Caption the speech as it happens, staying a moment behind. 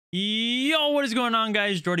Yo, what is going on,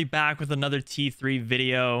 guys? Jordy back with another T3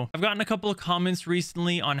 video. I've gotten a couple of comments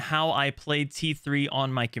recently on how I play T3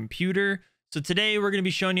 on my computer. So today we're going to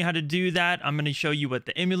be showing you how to do that. I'm going to show you what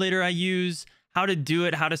the emulator I use, how to do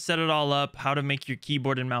it, how to set it all up, how to make your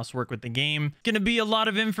keyboard and mouse work with the game. It's going to be a lot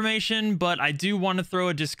of information, but I do want to throw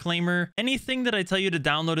a disclaimer. Anything that I tell you to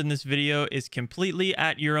download in this video is completely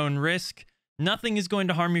at your own risk. Nothing is going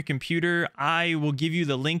to harm your computer. I will give you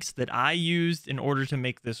the links that I used in order to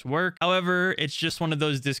make this work. However, it's just one of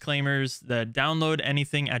those disclaimers that download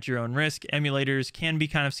anything at your own risk. Emulators can be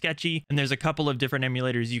kind of sketchy, and there's a couple of different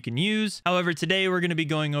emulators you can use. However, today we're going to be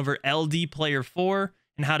going over LD Player 4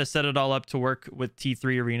 and how to set it all up to work with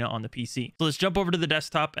T3 Arena on the PC. So let's jump over to the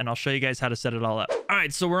desktop and I'll show you guys how to set it all up. All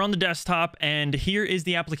right, so we're on the desktop and here is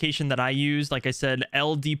the application that I use. Like I said,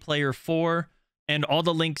 LD Player 4. And all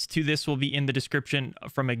the links to this will be in the description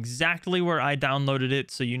from exactly where I downloaded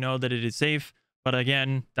it, so you know that it is safe. But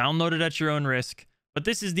again, download it at your own risk. But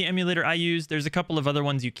this is the emulator I use. There's a couple of other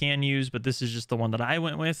ones you can use, but this is just the one that I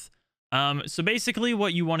went with. So basically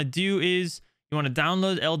what you want to do is you want to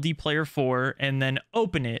download LD Player 4 and then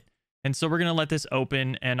open it. And so we're going to let this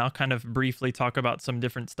open and I'll kind of briefly talk about some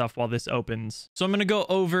different stuff while this opens. So I'm going to go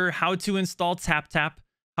over how to install TapTap,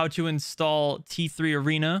 how to install T3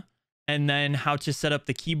 Arena, and then how to set up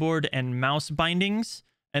the keyboard and mouse bindings,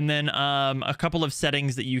 and then a couple of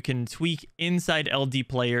settings that you can tweak inside LD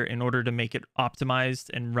Player in order to make it optimized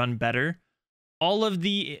and run better. All of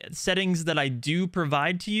the settings that I do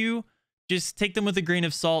provide to you, just take them with a grain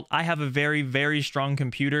of salt. I have a very, very strong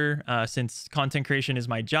computer. Since content creation is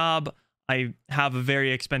my job, I have a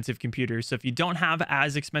very expensive computer. So if you don't have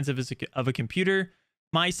as expensive of a computer,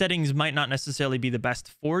 my settings might not necessarily be the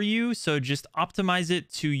best for you. So just optimize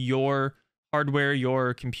it to your hardware,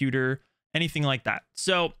 your computer, anything like that.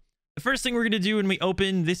 So the first thing we're going to do when we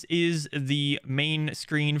open, this is the main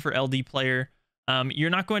screen for LD Player. You're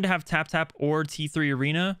not going to have TapTap or T3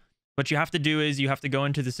 Arena. What you have to do is you have to go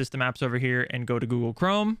into the system apps over here and go to Google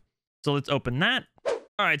Chrome. So let's open that.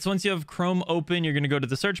 All right, so once you have Chrome open, you're going to go to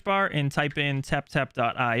the search bar and type in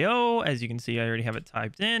taptap.io. As you can see, I already have it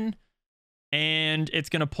typed in. And it's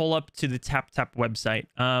going to pull up to the TapTap website.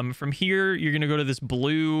 From here, you're going to go to this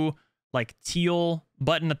blue, like teal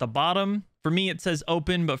button at the bottom. For me, it says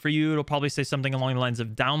open, but for you, it'll probably say something along the lines of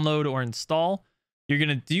download or install. You're going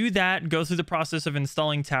to do that, go through the process of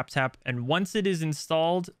installing TapTap, and once it is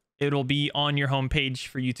installed, it'll be on your home page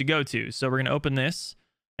for you to go to. So we're going to open this,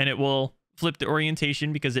 and it will flip the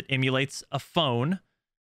orientation because it emulates a phone.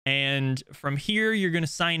 And from here, you're going to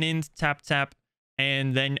sign in to TapTap.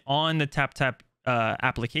 And then on the TapTap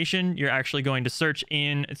application, you're actually going to search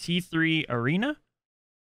in T3 Arena.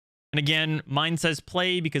 And again, mine says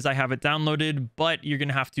play because I have it downloaded, but you're going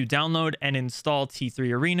to have to download and install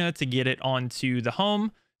T3 Arena to get it onto the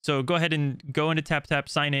home. So go ahead and go into TapTap,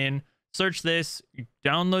 sign in, search this,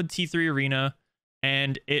 download T3 Arena,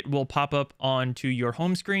 and it will pop up onto your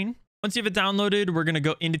home screen. Once you have it downloaded, we're going to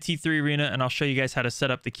go into T3 Arena and I'll show you guys how to set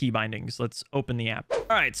up the key bindings. Let's open the app.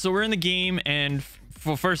 All right, so we're in the game, and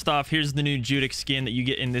first off, here's the new Judic skin that you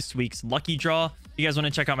get in this week's Lucky Draw. If you guys want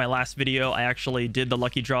to check out my last video, I actually did the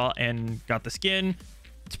Lucky Draw and got the skin.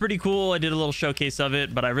 It's pretty cool. I did a little showcase of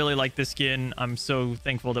it, but I really like this skin. I'm so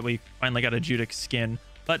thankful that we finally got a Judic skin.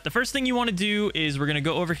 But the first thing you want to do is we're going to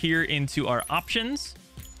go over here into our options.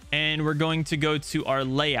 And we're going to go to our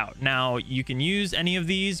layout. Now, you can use any of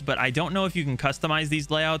these, but I don't know if you can customize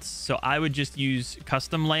these layouts. So I would just use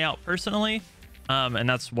custom layout personally. And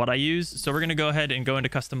that's what I use. So we're going to go ahead and go into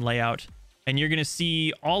custom layout. And you're going to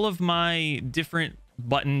see all of my different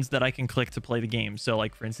buttons that I can click to play the game. So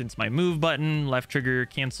like, for instance, my move button, left trigger,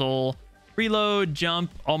 cancel, reload,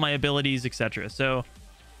 jump, all my abilities, etc. So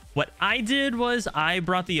what I did was I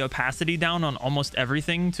brought the opacity down on almost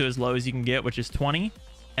everything to as low as you can get, which is 20.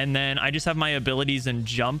 And then I just have my abilities and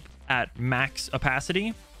jump at max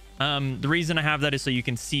opacity. The reason I have that is so you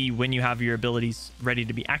can see when you have your abilities ready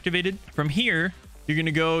to be activated. From here, you're going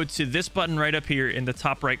to go to this button right up here in the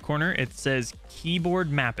top right corner. It says keyboard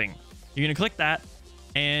mapping. You're going to click that,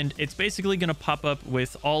 and it's basically going to pop up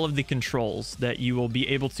with all of the controls that you will be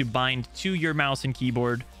able to bind to your mouse and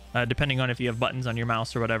keyboard, depending on if you have buttons on your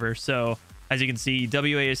mouse or whatever. So as you can see,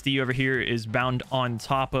 WASD over here is bound on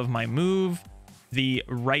top of my move. The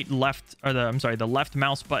the left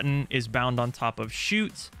mouse button is bound on top of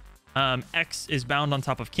shoot. X is bound on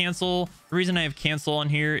top of cancel. The reason I have cancel on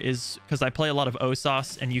here is because I play a lot of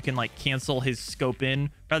OSOS and you can like cancel his scope in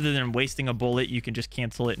rather than wasting a bullet. You can just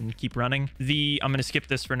cancel it and keep running. I'm going to skip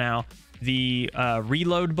this for now. The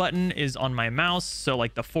reload button is on my mouse. So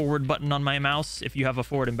like the forward button on my mouse, if you have a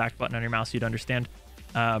forward and back button on your mouse, you'd understand.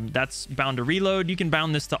 That's bound to reload. You can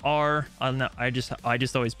bound this to R. I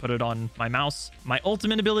just always put it on my mouse. My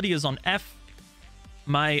ultimate ability is on F.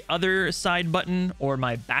 My other side button or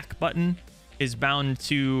my back button is bound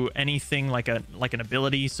to anything like an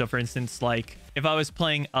ability. So for instance, like if I was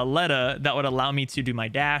playing Aletta, that would allow me to do my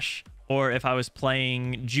dash. Or if I was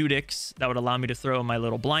playing Judix, that would allow me to throw my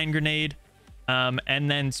little blind grenade.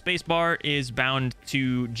 And then spacebar is bound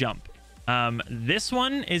to jump. This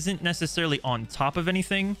one isn't necessarily on top of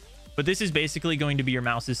anything, but this is basically going to be your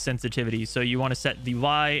mouse's sensitivity. So you want to set the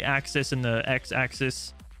Y axis and the X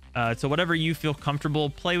axis to whatever you feel comfortable.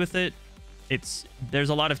 Play with it. There's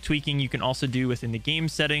a lot of tweaking you can also do within the game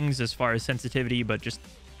settings as far as sensitivity, but just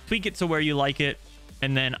tweak it to where you like it.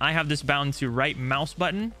 And then I have this bound to right mouse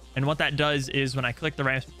button. And what that does is when I click the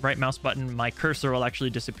right mouse button, my cursor will actually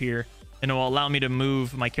disappear and it will allow me to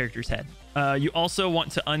move my character's head. You also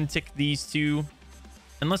want to untick these two.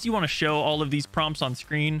 Unless you want to show all of these prompts on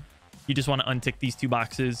screen, you just want to untick these two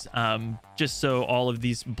boxes just so all of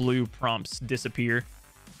these blue prompts disappear.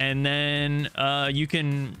 And then you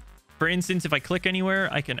can, for instance, if I click anywhere,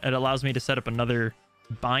 it allows me to set up another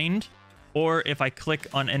bind. Or if I click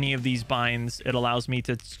on any of these binds, it allows me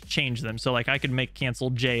to change them. So like I could make cancel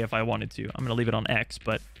J if I wanted to. I'm going to leave it on X,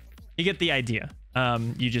 but you get the idea.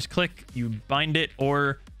 You just click, you bind it,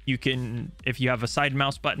 or you can, if you have a side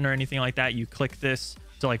mouse button or anything like that, you click this.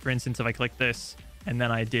 So like, for instance, if I click this and then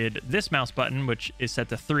I did this mouse button, which is set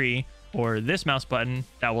to 3, or this mouse button,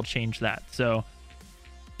 that will change that. So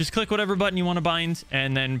just click whatever button you want to bind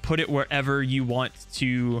and then put it wherever you want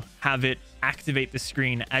to have it activate the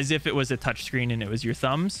screen as if it was a touch screen and it was your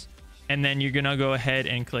thumbs. And then you're going to go ahead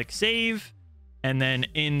and click save. And then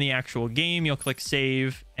in the actual game, you'll click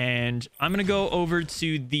save. And I'm going to go over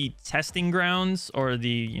to the testing grounds, or the,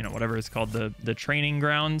 you know, whatever it's called, the training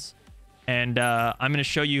grounds. And I'm going to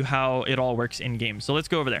show you how it all works in game. So let's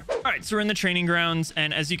go over there. All right, so we're in the training grounds.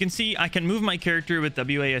 And as you can see, I can move my character with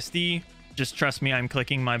WASD. Just trust me, I'm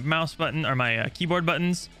clicking my mouse button or my keyboard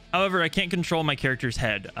buttons. However, I can't control my character's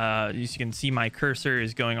head. As you can see, my cursor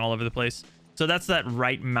is going all over the place. So that's that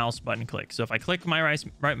right mouse button click. So if I click my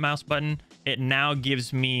right mouse button, it now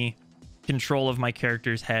gives me control of my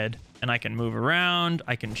character's head. And I can move around,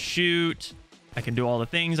 I can shoot, I can do all the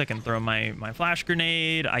things. I can throw my flash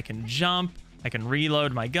grenade, I can jump, I can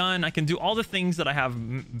reload my gun. I can do all the things that I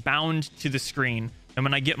have bound to the screen. And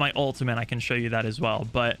when I get my ultimate, I can show you that as well.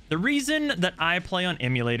 But the reason that I play on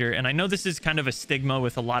emulator, and I know this is kind of a stigma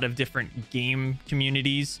with a lot of different game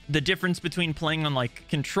communities, the difference between playing on like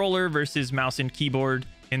controller versus mouse and keyboard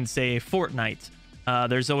in, say, Fortnite,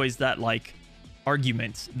 there's always that like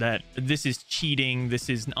argument that this is cheating, this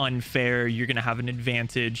is unfair, you're going to have an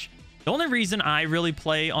advantage. The only reason I really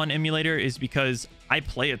play on emulator is because I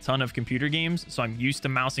play a ton of computer games, so I'm used to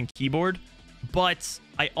mouse and keyboard. But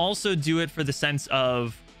I also do it for the sense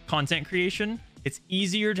of content creation. It's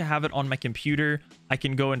easier to have it on my computer. I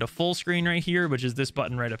can go into full screen right here, which is this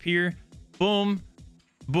button right up here. Boom,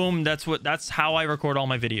 boom. That's how I record all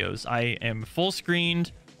my videos. I am full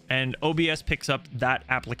screened, and OBS picks up that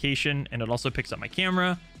application, and it also picks up my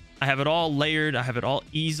camera. I have it all layered. I have it all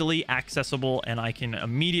easily accessible, and I can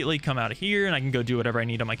immediately come out of here and I can go do whatever I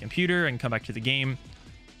need on my computer and come back to the game.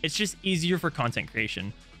 It's just easier for content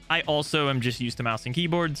creation. I also am just used to mouse and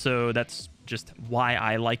keyboard, so that's just why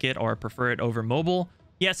I like it or prefer it over mobile.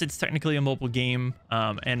 Yes, it's technically a mobile game,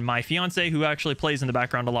 and my fiance, who actually plays in the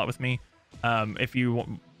background a lot with me, if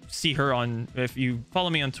you see her if you follow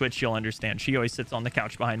me on Twitch, you'll understand. She always sits on the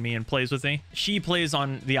couch behind me and plays with me. She plays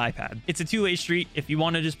on the iPad. It's a two-way street. If you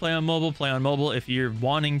want to just play on mobile, play on mobile. If you're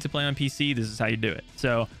wanting to play on PC, this is how you do it.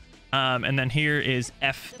 So, and then here is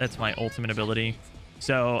F. That's my ultimate ability.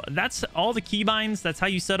 So that's all the keybinds. That's how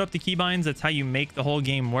you set up the keybinds. That's how you make the whole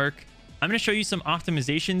game work. I'm going to show you some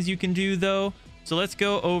optimizations you can do though. So let's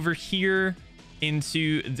go over here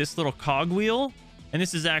into this little cogwheel. And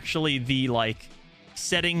this is actually the like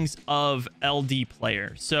settings of LD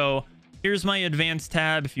player. So here's my advanced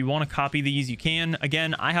tab. If you want to copy these, you can.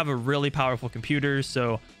 Again, I have a really powerful computer,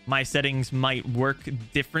 so my settings might work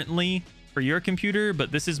differently for your computer,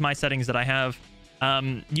 but this is my settings that I have.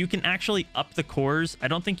 You can actually up the cores. I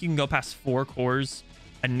don't think you can go past 4 cores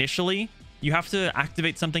initially. You have to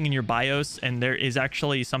activate something in your BIOS, and there is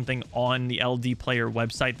actually something on the LD player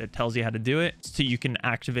website that tells you how to do it, so you can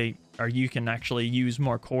activate, or you can actually use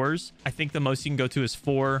more cores. I think the most you can go to is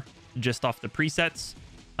 4 just off the presets.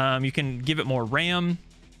 You can give it more RAM.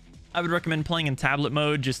 I would recommend playing in tablet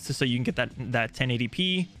mode just so you can get that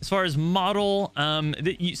 1080p. As far as model,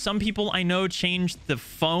 some people I know changed the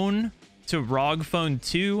phone to ROG Phone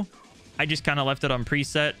 2. I just kind of left it on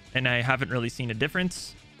preset, and I haven't really seen a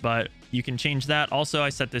difference. but you can change that. Also, I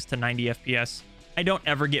set this to 90 FPS. I don't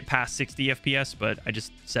ever get past 60 FPS, but I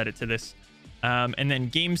just set it to this. And then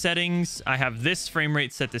game settings, I have this frame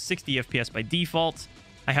rate set to 60 FPS by default.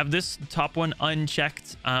 I have this top one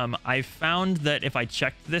unchecked. I found that if I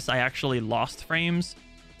checked this, I actually lost frames.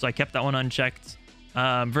 So I kept that one unchecked.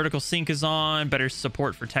 Vertical sync is on, better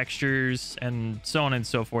support for textures, and so on and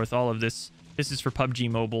so forth. All of this. This is for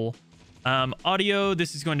PUBG Mobile. Audio,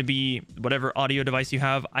 this is going to be whatever audio device you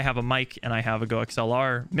have. I have a mic and I have a Go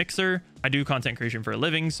XLR mixer. I do content creation for a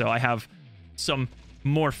living, so I have some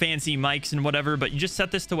more fancy mics and whatever, but you just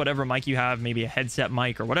set this to whatever mic you have, maybe a headset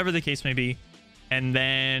mic or whatever the case may be. And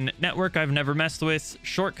then network, I've never messed with.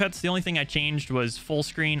 Shortcuts, the only thing I changed was full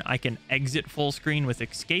screen. I can exit full screen with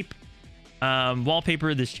escape.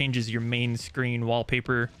 Wallpaper, this changes your main screen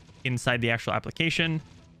wallpaper inside the actual application.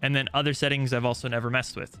 And then other settings I've also never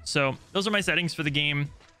messed with. So those are my settings for the game,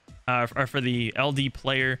 or for the LD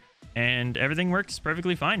player, and everything works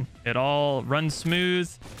perfectly fine. It all runs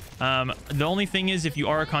smooth. The only thing is, if you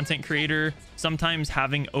are a content creator, sometimes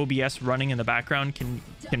having OBS running in the background can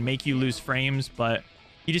make you lose frames, but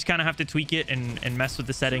you just kind of have to tweak it and mess with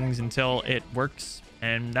the settings until it works.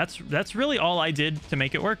 And that's really all I did to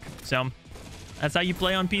make it work. So that's how you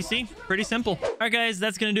play on PC. Pretty simple. All right, guys,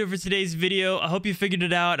 that's going to do it for today's video. I hope you figured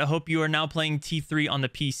it out. I hope you are now playing T3 on the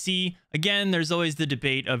PC. Again, there's always the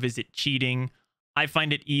debate of, is it cheating? I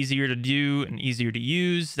find it easier to do and easier to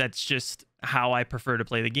use. That's just how I prefer to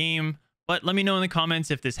play the game. But let me know in the comments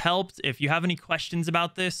if this helped. If you have any questions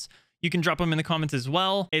about this, you can drop them in the comments as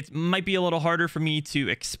well. It might be a little harder for me to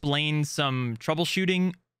explain some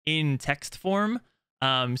troubleshooting in text form.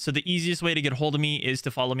 So the easiest way to get a hold of me is to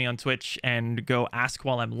follow me on Twitch and go ask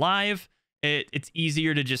while I'm live. It's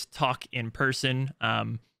easier to just talk in person.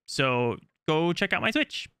 So go check out my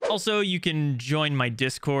Twitch. Also, you can join my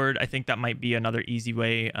Discord. I think that might be another easy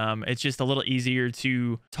way. It's just a little easier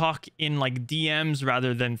to talk in like DMs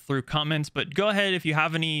rather than through comments. But go ahead, if you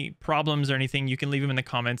have any problems or anything, you can leave them in the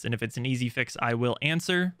comments. And if it's an easy fix, I will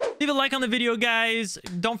answer. Leave a like on the video, guys.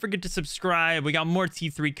 Don't forget to subscribe. We got more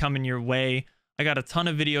T3 coming your way. I got a ton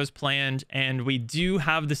of videos planned, and we do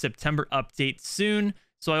have the September update soon,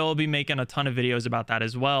 so I will be making a ton of videos about that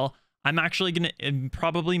as well. I'm actually going to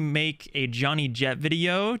probably make a Johnny Jet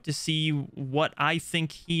video to see what I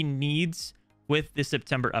think he needs with the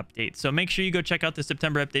September update. So make sure you go check out the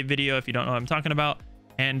September update video if you don't know what I'm talking about,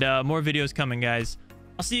 and more videos coming, guys.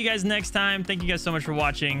 I'll see you guys next time. Thank you guys so much for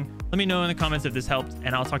watching. Let me know in the comments if this helped,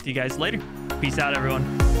 and I'll talk to you guys later. Peace out,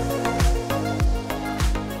 everyone.